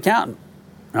dad's an accountant.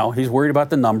 He's worried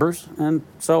about the numbers, and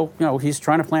so, he's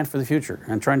trying to plan for the future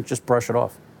and trying to just brush it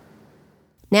off.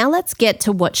 Now let's get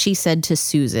to what she said to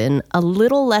Susan a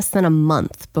little less than a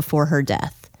month before her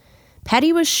death.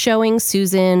 Patty was showing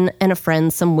Susan and a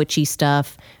friend some witchy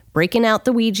stuff, breaking out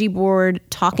the Ouija board,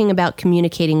 talking about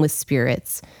communicating with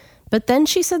spirits. But then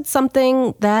she said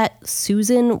something that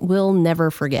Susan will never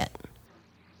forget.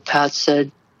 Pat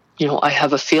said, I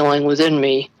have a feeling within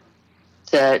me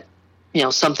that,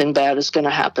 something bad is going to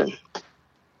happen.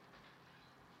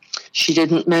 She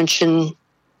didn't mention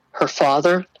her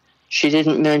father. She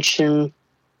didn't mention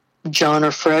John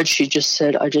or Fred. She just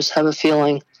said, I just have a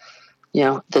feeling,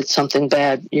 that something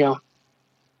bad,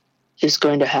 is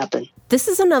going to happen. This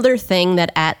is another thing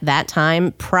that at that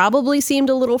time probably seemed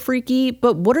a little freaky,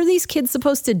 but what are these kids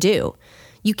supposed to do?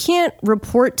 You can't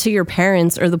report to your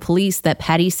parents or the police that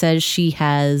Patty says she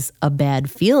has a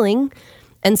bad feeling.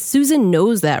 And Susan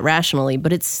knows that rationally,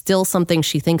 but it's still something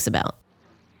she thinks about.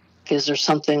 Is there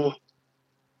something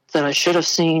that I should have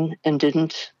seen and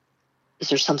didn't? Is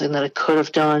there something that I could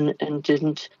have done and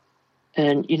didn't?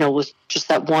 And, with just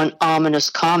that one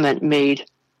ominous comment made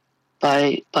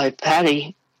by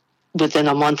Patty within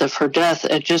a month of her death,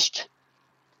 I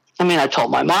told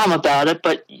my mom about it,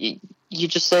 but you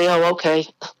just say, oh, okay.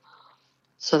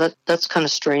 So that's kind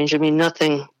of strange.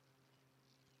 Nothing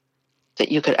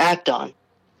that you could act on.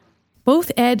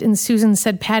 Both Ed and Susan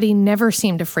said Patty never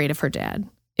seemed afraid of her dad.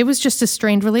 It was just a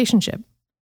strained relationship.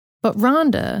 But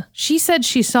Rhonda, she said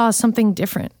she saw something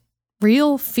different,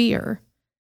 real fear.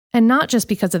 And not just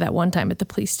because of that one time at the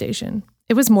police station.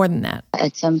 It was more than that.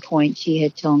 At some point, she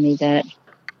had told me that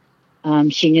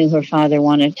she knew her father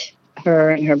wanted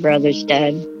her and her brothers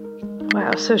dead.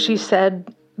 Wow, so she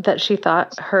said that she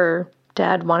thought her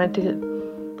dad wanted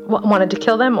to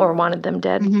kill them or wanted them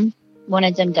dead? Mm-hmm.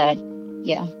 Wanted them dead,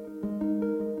 yeah.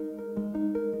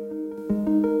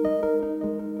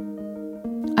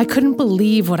 I couldn't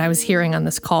believe what I was hearing on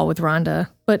this call with Rhonda,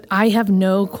 but I have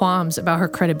no qualms about her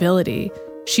credibility.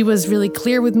 She was really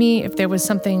clear with me if there was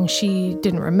something she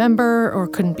didn't remember or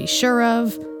couldn't be sure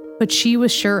of, but she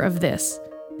was sure of this.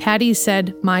 Patty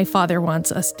said, my father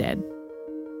wants us dead.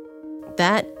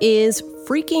 That is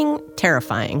freaking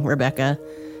terrifying, Rebecca.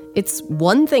 It's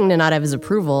one thing to not have his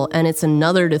approval, and it's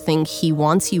another to think he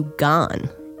wants you gone.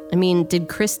 Did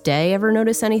Chris Day ever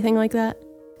notice anything like that?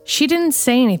 She didn't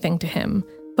say anything to him,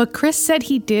 but Chris said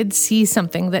he did see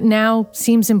something that now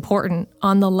seems important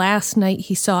on the last night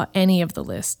he saw any of the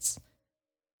lists.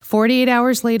 48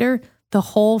 hours later, the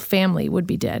whole family would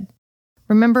be dead.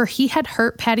 Remember, he had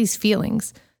hurt Patty's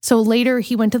feelings, so later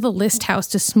he went to the list house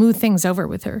to smooth things over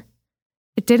with her.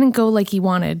 It didn't go like he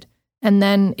wanted, and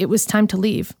then it was time to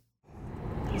leave.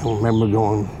 I remember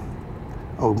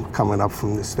coming up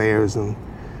from the stairs, and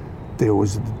there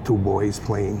was the two boys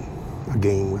playing a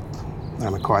game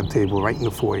on a card table right in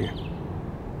the foyer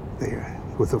there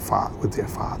with their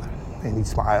father. And he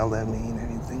smiled at me and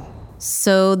everything.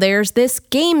 So there's this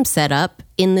game set up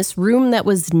in this room that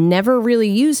was never really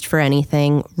used for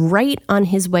anything, right on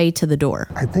his way to the door.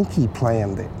 I think he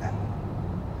planned it.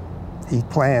 He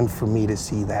planned for me to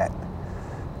see that,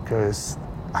 because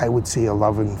I would see a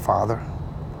loving father.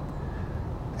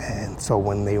 And so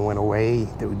when they went away,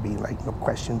 there would be no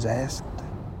questions asked.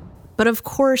 But of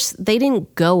course, they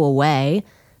didn't go away.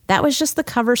 That was just the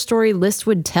cover story List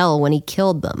would tell when he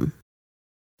killed them.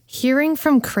 Hearing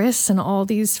from Chris and all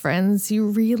these friends, you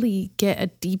really get a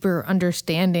deeper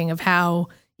understanding of how,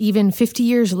 even 50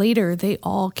 years later, they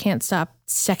all can't stop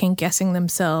second-guessing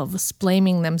themselves,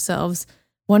 blaming themselves,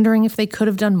 wondering if they could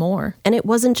have done more. And it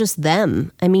wasn't just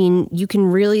them. You can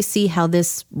really see how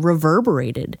this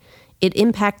reverberated. It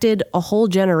impacted a whole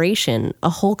generation, a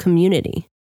whole community.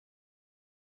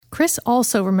 Chris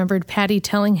also remembered Patty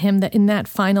telling him that in that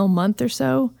final month or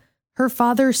so, her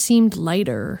father seemed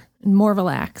lighter and more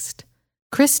relaxed.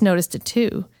 Chris noticed it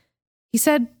too. He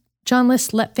said John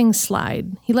List let things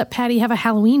slide. He let Patty have a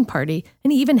Halloween party,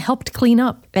 and he even helped clean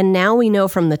up. And now we know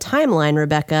from the timeline,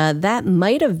 Rebecca, that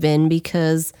might have been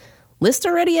because List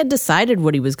already had decided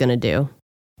what he was going to do.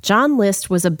 John List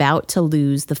was about to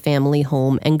lose the family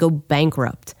home and go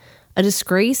bankrupt, a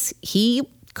disgrace he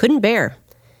couldn't bear.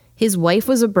 His wife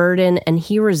was a burden, and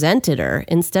he resented her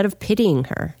instead of pitying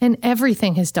her. And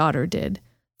everything his daughter did,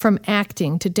 from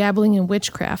acting to dabbling in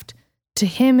witchcraft, to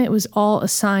him it was all a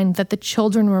sign that the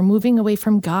children were moving away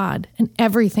from God and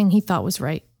everything he thought was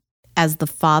right. As the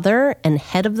father and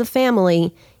head of the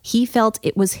family, he felt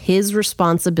it was his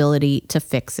responsibility to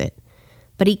fix it.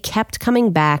 But he kept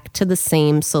coming back to the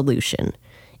same solution.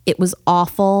 It was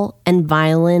awful and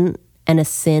violent and a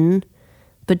sin,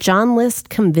 but John List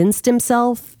convinced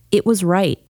himself it was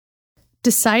right.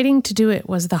 Deciding to do it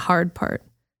was the hard part.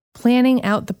 Planning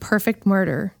out the perfect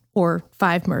murder, or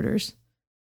 5 murders,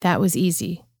 that was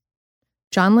easy.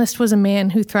 John List was a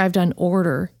man who thrived on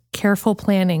order, careful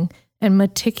planning, and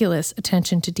meticulous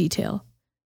attention to detail.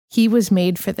 He was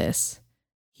made for this.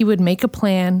 He would make a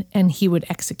plan and he would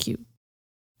execute.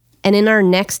 And in our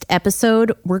next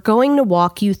episode, we're going to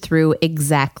walk you through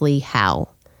exactly how.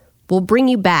 We'll bring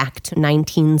you back to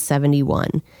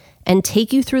 1971 and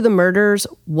take you through the murders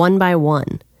one by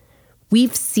one.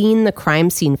 We've seen the crime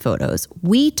scene photos.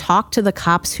 We talked to the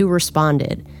cops who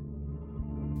responded.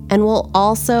 And we'll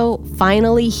also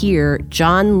finally hear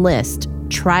John List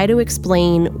try to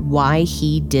explain why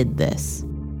he did this.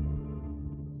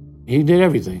 He did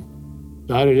everything.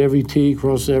 Dotted every T,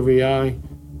 crossed every I.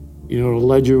 You know, the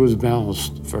ledger was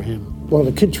balanced for him. Well,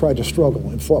 the kid tried to struggle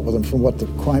and fought with him from what the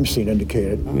crime scene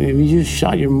indicated. I mean, you just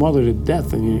shot your mother to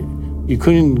death and you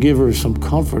couldn't give her some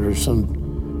comfort or some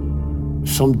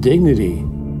dignity.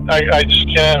 I just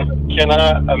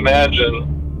cannot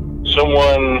imagine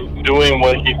someone doing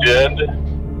what he did,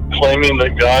 claiming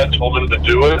that God told him to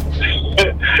do it,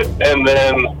 and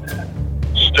then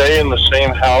stay in the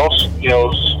same house,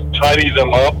 tidy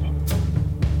them up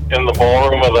in the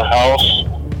ballroom of the house.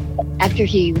 After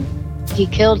he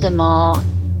killed them all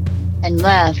and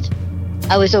left,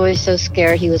 I was always so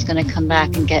scared he was going to come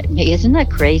back and get me. Isn't that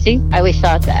crazy? I always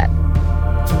thought that.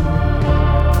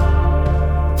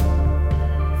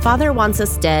 Father Wants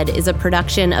Us Dead is a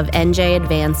production of NJ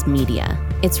Advance Media.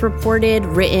 It's reported,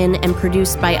 written, and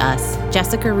produced by us,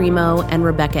 Jessica Remo and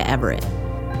Rebecca Everett.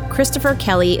 Christopher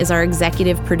Kelly is our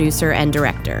executive producer and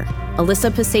director.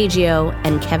 Alyssa Passaggio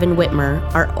and Kevin Whitmer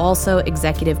are also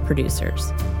executive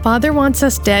producers. Father Wants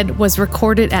Us Dead was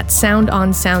recorded at Sound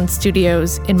on Sound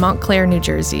Studios in Montclair, New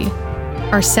Jersey.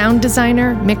 Our sound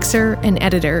designer, mixer, and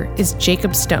editor is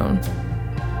Jacob Stone.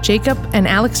 Jacob and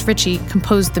Alex Ritchie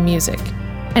composed the music,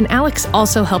 and Alex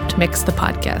also helped mix the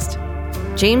podcast.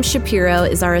 James Shapiro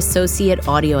is our associate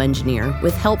audio engineer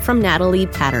with help from Natalie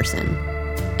Patterson.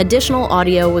 Additional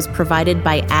audio was provided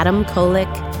by Adam Kolik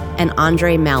and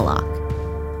Andre Mallock.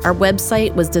 Our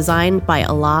website was designed by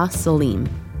Allah Salim.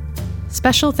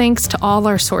 Special thanks to all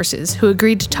our sources who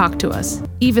agreed to talk to us,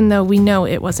 even though we know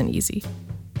it wasn't easy.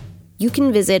 You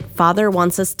can visit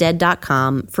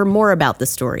fatherwantsusdead.com for more about the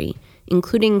story,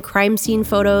 including crime scene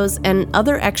photos and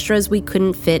other extras we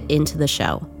couldn't fit into the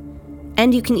show.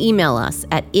 And you can email us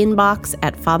at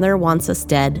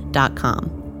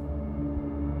inbox@fatherwantsusdead.com.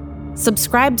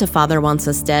 Subscribe to Father Wants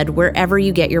Us Dead wherever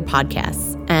you get your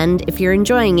podcasts. And if you're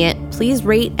enjoying it, please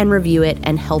rate and review it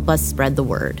and help us spread the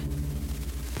word.